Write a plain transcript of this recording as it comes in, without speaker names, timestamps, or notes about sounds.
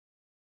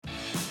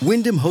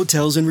Wyndham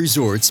Hotels and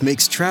Resorts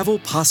makes travel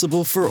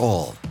possible for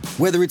all.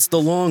 Whether it's the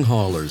long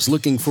haulers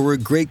looking for a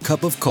great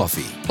cup of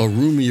coffee, a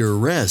roomier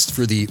rest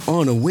for the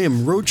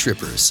on-a-whim road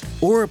trippers,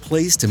 or a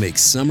place to make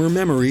summer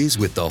memories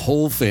with the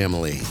whole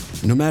family.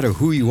 No matter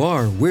who you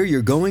are, where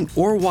you're going,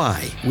 or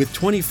why, with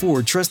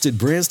 24 trusted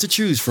brands to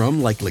choose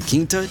from like La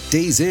Quinta,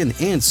 Days Inn,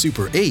 and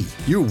Super 8,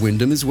 your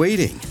Wyndham is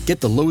waiting.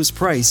 Get the lowest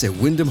price at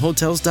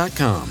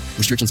WyndhamHotels.com.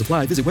 Restrictions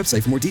apply. Visit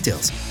website for more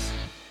details.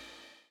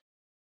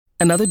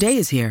 Another day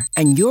is here,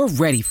 and you're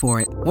ready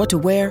for it. What to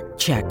wear?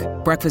 Check.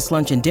 Breakfast,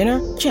 lunch, and dinner?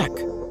 Check.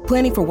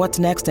 Planning for what's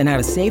next and how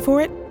to save for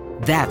it?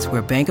 That's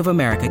where Bank of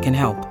America can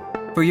help.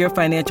 For your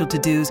financial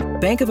to-dos,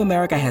 Bank of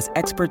America has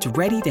experts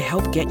ready to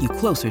help get you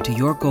closer to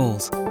your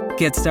goals.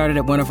 Get started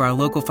at one of our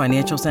local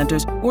financial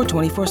centers or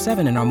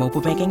 24/7 in our mobile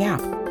banking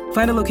app.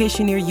 Find a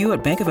location near you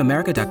at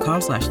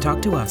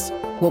bankofamerica.com/talktous.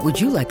 What would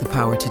you like the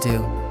power to do?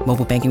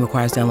 Mobile banking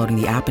requires downloading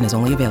the app and is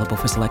only available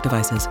for select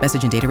devices.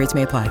 Message and data rates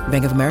may apply.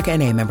 Bank of America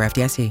N.A., member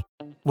FDIC.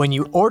 When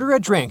you order a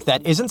drink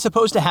that isn't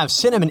supposed to have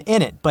cinnamon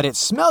in it, but it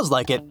smells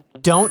like it,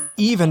 don't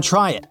even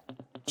try it.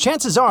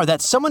 Chances are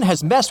that someone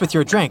has messed with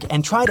your drink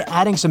and tried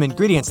adding some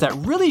ingredients that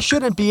really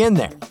shouldn't be in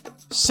there.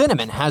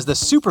 Cinnamon has the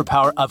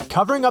superpower of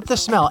covering up the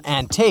smell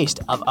and taste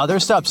of other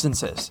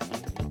substances.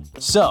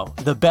 So,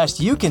 the best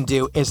you can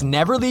do is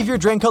never leave your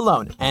drink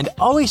alone and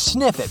always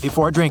sniff it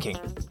before drinking.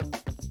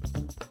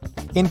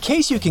 In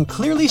case you can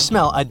clearly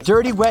smell a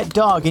dirty, wet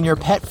dog in your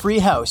pet-free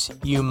house,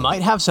 you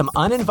might have some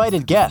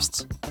uninvited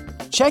guests.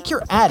 Check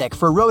your attic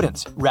for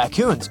rodents,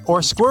 raccoons,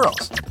 or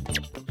squirrels.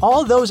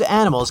 All those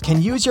animals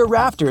can use your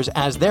rafters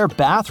as their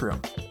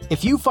bathroom.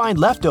 If you find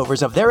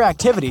leftovers of their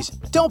activities,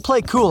 don't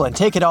play cool and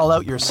take it all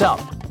out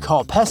yourself.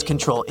 Call pest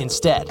control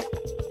instead.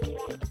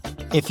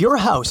 If your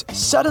house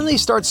suddenly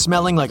starts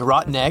smelling like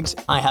rotten eggs,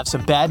 I have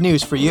some bad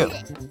news for you.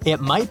 It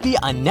might be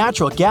a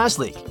natural gas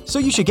leak, so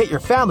you should get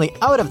your family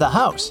out of the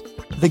house.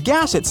 The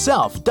gas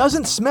itself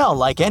doesn't smell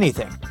like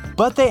anything,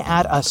 but they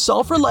add a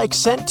sulfur-like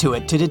scent to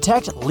it to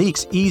detect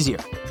leaks easier.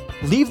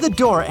 Leave the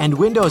door and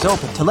windows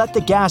open to let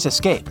the gas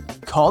escape.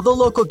 Call the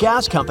local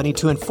gas company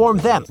to inform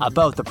them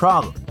about the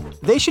problem.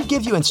 They should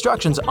give you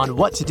instructions on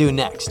what to do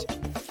next.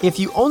 If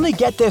you only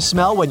get this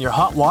smell when your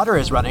hot water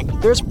is running,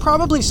 there's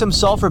probably some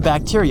sulfur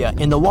bacteria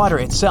in the water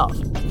itself.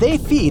 They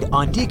feed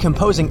on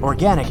decomposing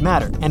organic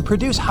matter and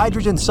produce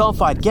hydrogen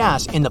sulfide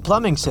gas in the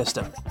plumbing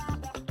system.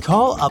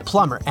 Call a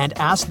plumber and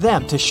ask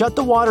them to shut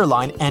the water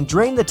line and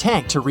drain the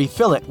tank to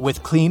refill it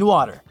with clean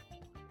water.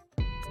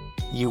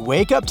 You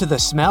wake up to the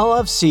smell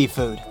of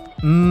seafood.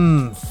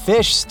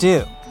 Fish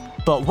stew.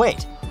 But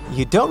wait,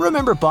 you don't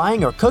remember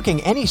buying or cooking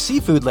any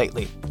seafood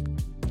lately.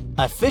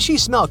 A fishy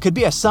smell could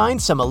be a sign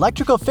some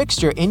electrical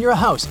fixture in your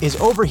house is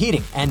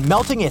overheating and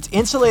melting its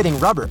insulating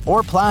rubber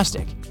or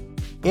plastic.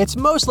 It's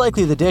most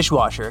likely the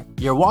dishwasher,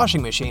 your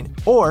washing machine,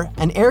 or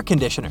an air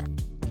conditioner.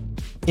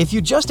 If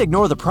you just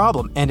ignore the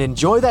problem and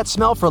enjoy that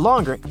smell for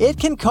longer, it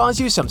can cause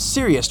you some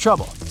serious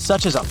trouble,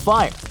 such as a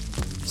fire.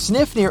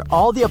 Sniff near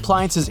all the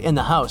appliances in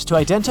the house to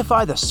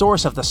identify the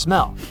source of the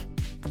smell.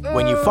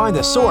 When you find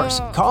the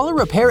source, call a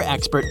repair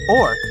expert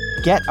or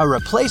get a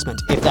replacement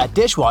if that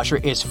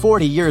dishwasher is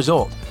 40 years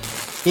old.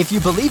 If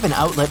you believe an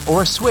outlet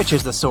or switch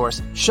is the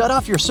source, shut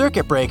off your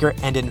circuit breaker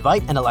and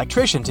invite an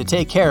electrician to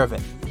take care of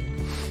it.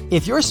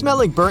 If you're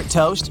smelling burnt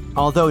toast,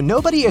 although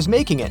nobody is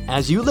making it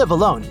as you live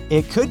alone,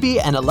 it could be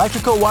an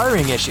electrical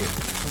wiring issue.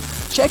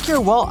 Check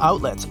your wall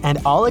outlets and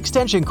all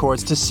extension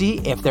cords to see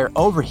if they're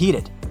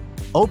overheated.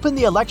 Open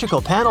the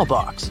electrical panel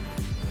box.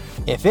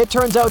 If it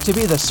turns out to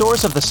be the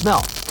source of the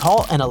smell,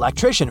 call an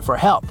electrician for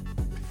help.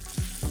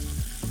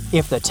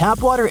 If the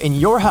tap water in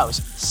your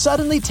house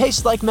suddenly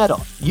tastes like metal,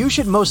 you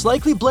should most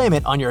likely blame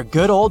it on your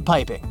good old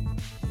piping.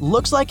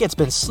 Looks like it's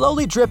been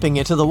slowly dripping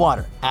into the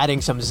water,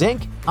 adding some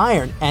zinc,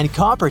 iron, and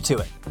copper to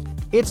it.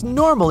 It's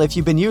normal if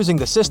you've been using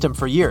the system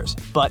for years,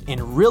 but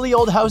in really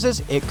old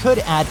houses, it could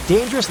add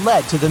dangerous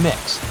lead to the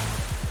mix.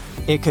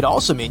 It could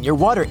also mean your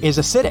water is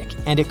acidic,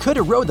 and it could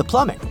erode the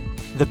plumbing.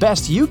 The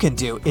best you can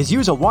do is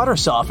use a water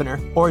softener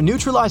or a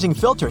neutralizing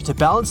filter to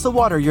balance the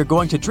water you're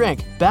going to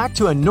drink back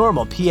to a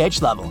normal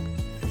pH level.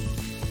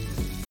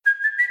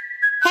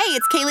 Hey,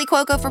 it's Kaylee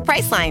Cuoco for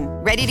Priceline.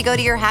 Ready to go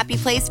to your happy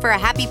place for a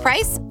happy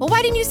price? Well,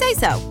 why didn't you say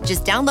so?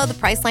 Just download the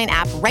Priceline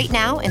app right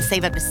now and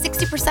save up to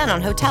 60%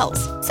 on hotels.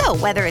 So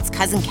whether it's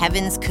Cousin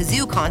Kevin's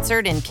Kazoo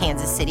Concert in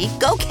Kansas City,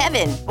 go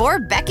Kevin, or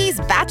Becky's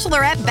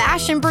Bachelorette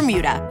Bash in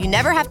Bermuda, you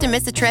never have to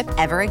miss a trip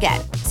ever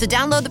again. So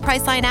download the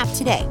Priceline app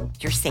today.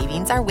 Your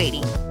savings are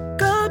waiting.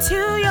 Go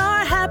to your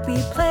happy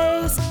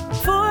place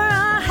for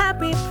a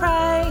happy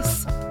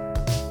price.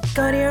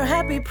 Go to your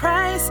happy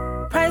price,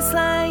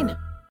 Priceline.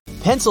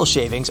 Pencil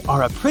shavings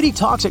are a pretty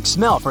toxic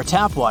smell for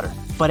tap water,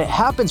 but it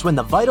happens when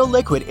the vital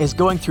liquid is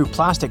going through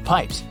plastic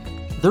pipes.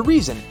 The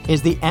reason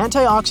is the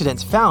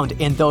antioxidants found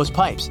in those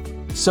pipes,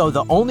 so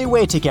the only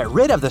way to get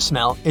rid of the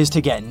smell is to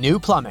get new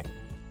plumbing.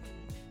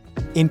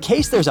 In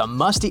case there's a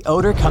musty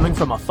odor coming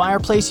from a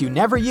fireplace you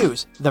never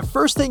use, the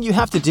first thing you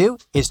have to do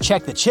is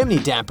check the chimney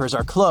dampers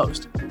are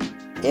closed.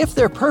 If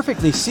they're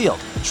perfectly sealed,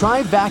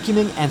 try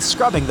vacuuming and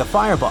scrubbing the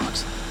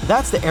firebox.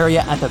 That's the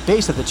area at the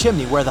base of the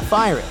chimney where the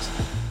fire is.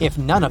 If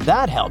none of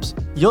that helps,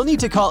 you'll need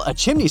to call a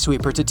chimney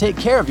sweeper to take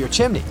care of your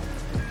chimney.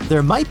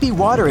 There might be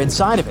water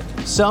inside of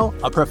it, so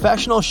a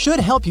professional should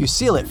help you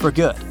seal it for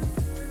good.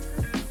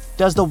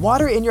 Does the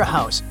water in your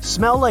house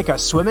smell like a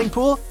swimming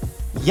pool?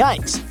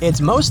 Yikes,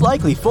 it's most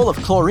likely full of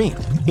chlorine.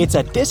 It's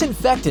a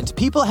disinfectant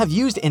people have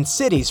used in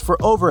cities for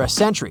over a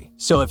century,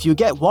 so if you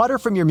get water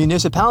from your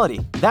municipality,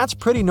 that's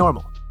pretty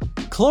normal.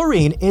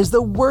 Chlorine is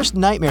the worst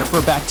nightmare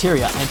for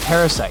bacteria and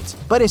parasites,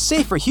 but is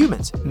safe for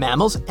humans,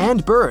 mammals,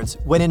 and birds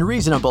when in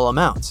reasonable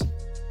amounts.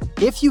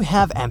 If you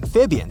have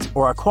amphibians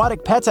or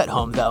aquatic pets at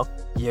home, though,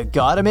 you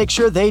gotta make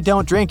sure they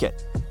don't drink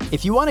it.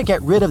 If you want to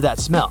get rid of that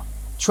smell,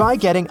 try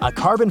getting a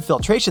carbon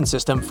filtration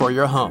system for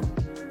your home.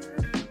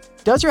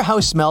 Does your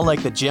house smell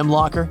like the gym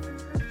locker?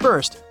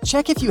 First,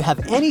 check if you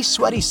have any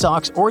sweaty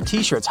socks or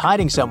t-shirts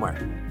hiding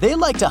somewhere. They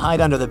like to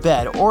hide under the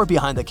bed or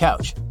behind the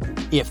couch.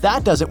 If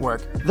that doesn't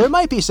work, there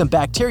might be some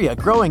bacteria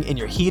growing in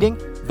your heating,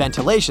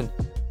 ventilation,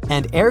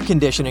 and air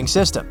conditioning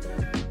system.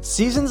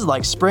 Seasons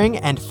like spring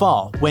and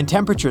fall, when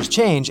temperatures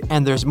change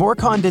and there's more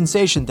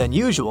condensation than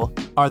usual,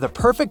 are the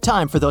perfect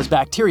time for those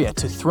bacteria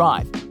to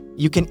thrive.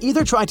 You can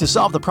either try to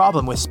solve the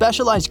problem with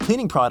specialized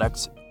cleaning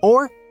products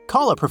or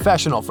call a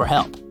professional for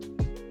help.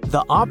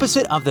 The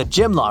opposite of the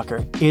gym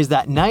locker is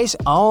that nice,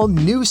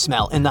 all-new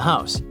smell in the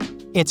house.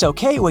 It's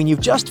okay when you've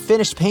just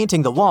finished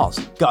painting the walls,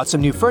 got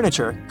some new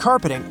furniture,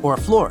 carpeting, or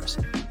floors.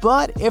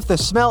 But if the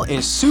smell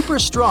is super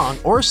strong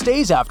or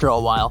stays after a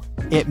while,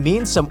 it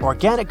means some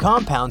organic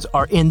compounds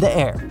are in the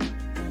air.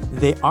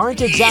 They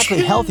aren't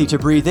exactly healthy to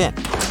breathe in.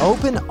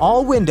 Open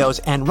all windows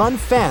and run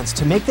fans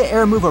to make the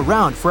air move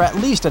around for at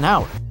least an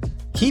hour.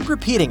 Keep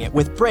repeating it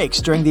with breaks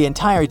during the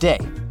entire day.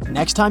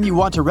 Next time you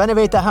want to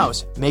renovate the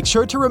house, make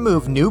sure to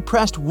remove new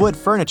pressed wood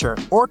furniture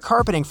or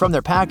carpeting from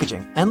their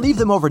packaging and leave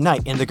them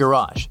overnight in the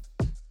garage.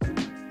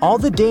 All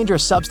the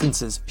dangerous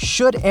substances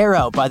should air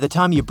out by the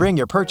time you bring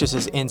your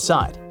purchases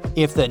inside.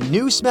 If the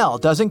new smell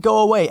doesn't go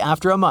away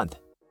after a month,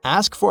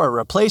 ask for a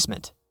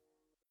replacement.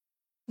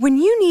 When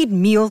you need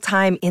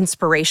mealtime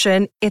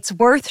inspiration, it's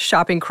worth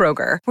shopping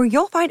Kroger, where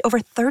you'll find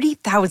over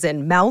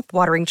 30,000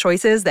 mouth-watering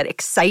choices that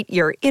excite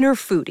your inner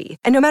foodie.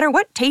 And no matter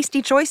what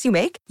tasty choice you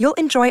make, you'll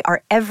enjoy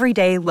our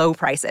everyday low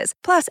prices,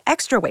 plus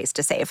extra ways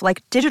to save,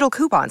 like digital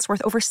coupons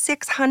worth over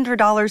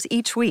 $600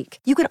 each week.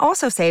 You can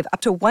also save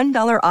up to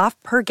 $1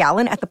 off per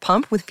gallon at the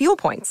pump with fuel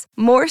points.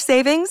 More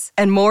savings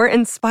and more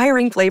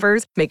inspiring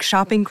flavors make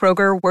shopping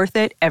Kroger worth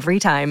it every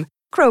time.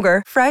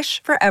 Kroger,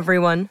 fresh for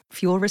everyone.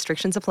 Fuel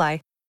restrictions apply.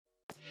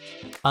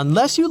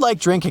 Unless you like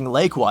drinking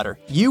lake water,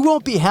 you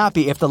won't be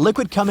happy if the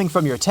liquid coming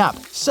from your tap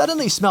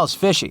suddenly smells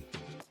fishy.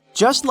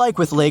 Just like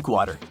with lake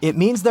water, it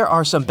means there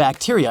are some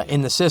bacteria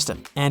in the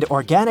system, and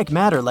organic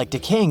matter like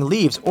decaying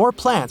leaves or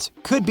plants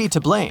could be to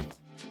blame.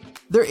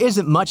 There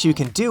isn't much you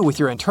can do with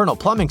your internal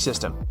plumbing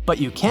system, but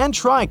you can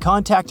try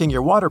contacting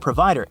your water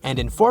provider and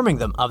informing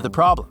them of the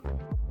problem.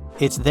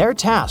 It's their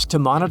task to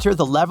monitor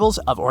the levels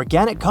of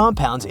organic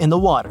compounds in the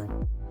water.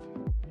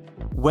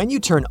 When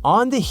you turn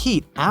on the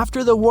heat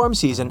after the warm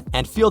season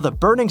and feel the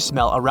burning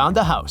smell around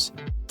the house,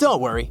 don't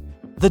worry.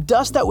 The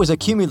dust that was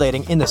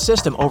accumulating in the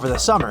system over the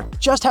summer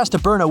just has to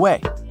burn away.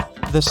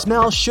 The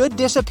smell should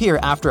disappear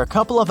after a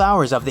couple of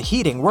hours of the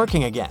heating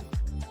working again.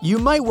 You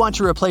might want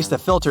to replace the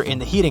filter in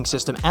the heating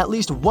system at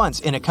least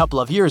once in a couple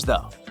of years,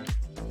 though.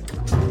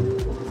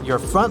 Your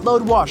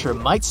front-load washer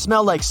might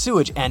smell like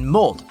sewage and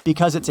mold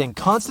because it's in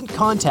constant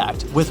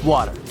contact with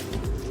water.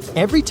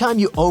 Every time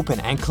you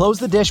open and close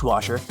the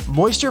dishwasher,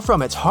 moisture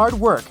from its hard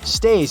work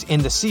stays in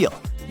the seal.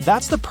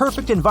 That's the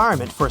perfect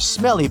environment for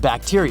smelly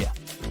bacteria.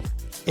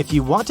 If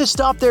you want to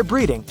stop their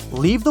breeding,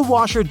 leave the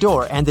washer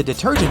door and the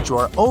detergent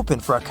drawer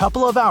open for a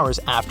couple of hours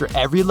after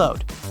every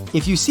load.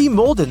 If you see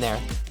mold in there,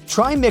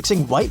 try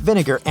mixing white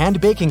vinegar and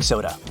baking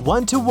soda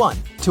 1-to-1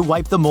 to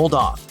wipe the mold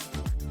off.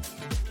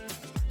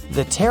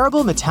 The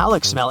terrible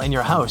metallic smell in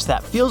your house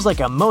that feels like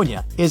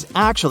ammonia is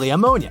actually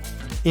ammonia.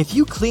 If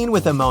you clean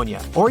with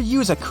ammonia or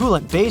use a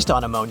coolant based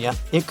on ammonia,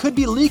 it could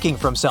be leaking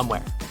from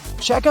somewhere.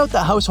 Check out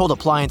the household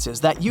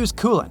appliances that use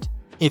coolant.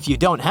 If you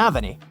don't have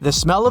any, the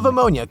smell of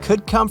ammonia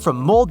could come from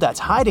mold that's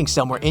hiding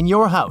somewhere in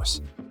your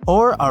house,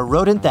 or a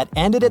rodent that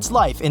ended its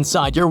life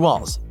inside your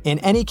walls. In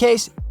any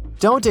case,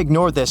 don't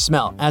ignore this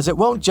smell as it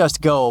won't just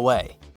go away.